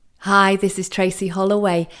Hi, this is Tracy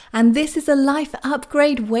Holloway, and this is a Life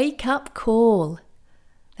Upgrade Wake Up Call.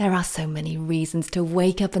 There are so many reasons to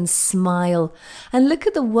wake up and smile and look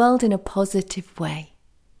at the world in a positive way.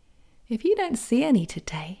 If you don't see any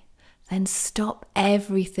today, then stop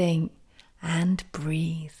everything and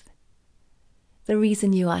breathe. The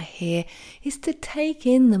reason you are here is to take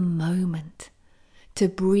in the moment, to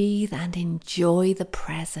breathe and enjoy the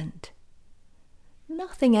present.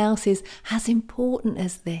 Nothing else is as important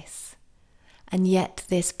as this, and yet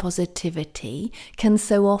this positivity can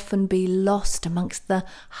so often be lost amongst the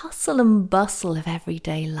hustle and bustle of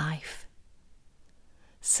everyday life.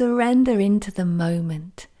 Surrender into the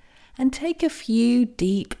moment and take a few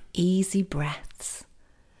deep, easy breaths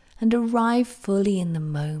and arrive fully in the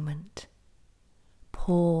moment.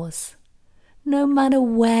 Pause, no matter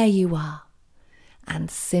where you are, and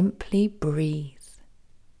simply breathe.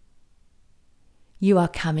 You are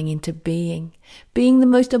coming into being the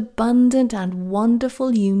most abundant and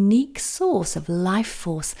wonderful, unique source of life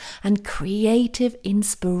force and creative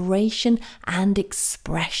inspiration and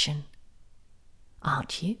expression.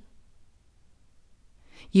 Aren't you?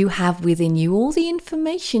 You have within you all the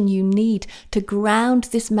information you need to ground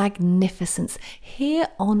this magnificence here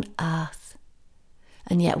on earth.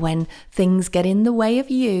 And yet when things get in the way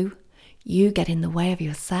of you, you get in the way of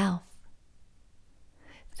yourself.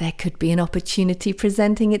 There could be an opportunity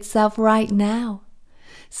presenting itself right now,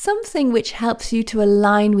 something which helps you to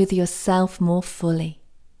align with yourself more fully.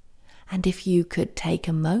 And if you could take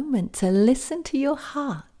a moment to listen to your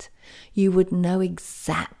heart, you would know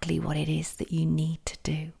exactly what it is that you need to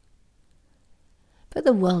do. But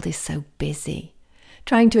the world is so busy,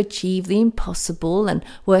 trying to achieve the impossible and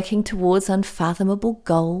working towards unfathomable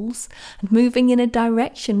goals and moving in a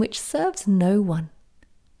direction which serves no one.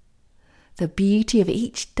 The beauty of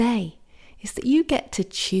each day is that you get to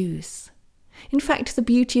choose. In fact, the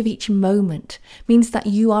beauty of each moment means that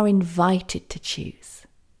you are invited to choose.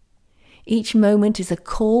 Each moment is a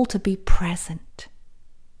call to be present.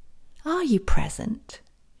 Are you present,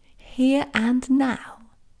 here and now?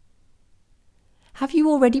 Have you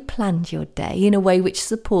already planned your day in a way which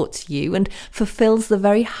supports you and fulfills the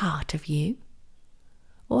very heart of you?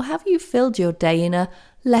 Or have you filled your day in a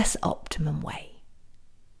less optimum way?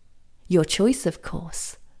 Your choice, of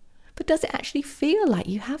course, but does it actually feel like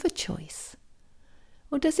you have a choice?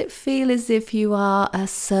 Or does it feel as if you are a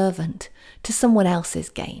servant to someone else's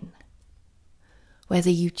gain? Whether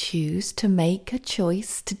you choose to make a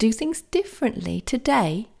choice to do things differently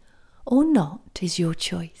today or not is your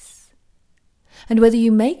choice. And whether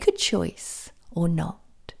you make a choice or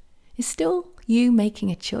not is still you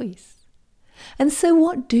making a choice. And so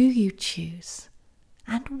what do you choose?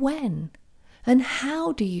 And when? And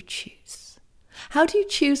how do you choose? How do you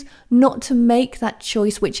choose not to make that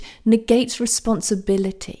choice which negates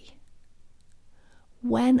responsibility?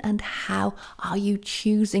 When and how are you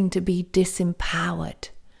choosing to be disempowered,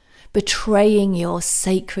 betraying your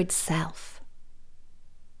sacred self?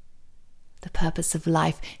 The purpose of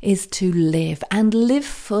life is to live and live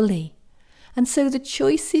fully. And so the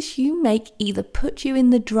choices you make either put you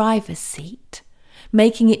in the driver's seat,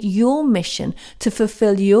 making it your mission to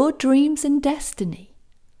fulfill your dreams and destiny,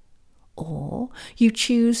 or you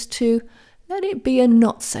choose to let it be a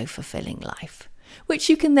not-so-fulfilling life, which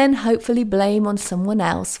you can then hopefully blame on someone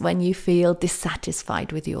else when you feel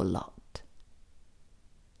dissatisfied with your lot.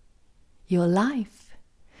 Your life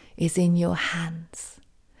is in your hands,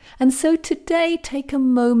 and so today take a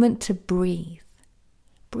moment to breathe.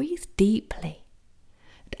 Breathe deeply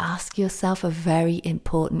and ask yourself a very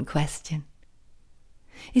important question.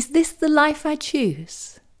 Is this the life I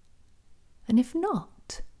choose? And if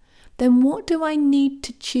not, then what do I need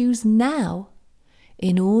to choose now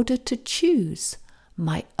in order to choose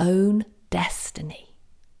my own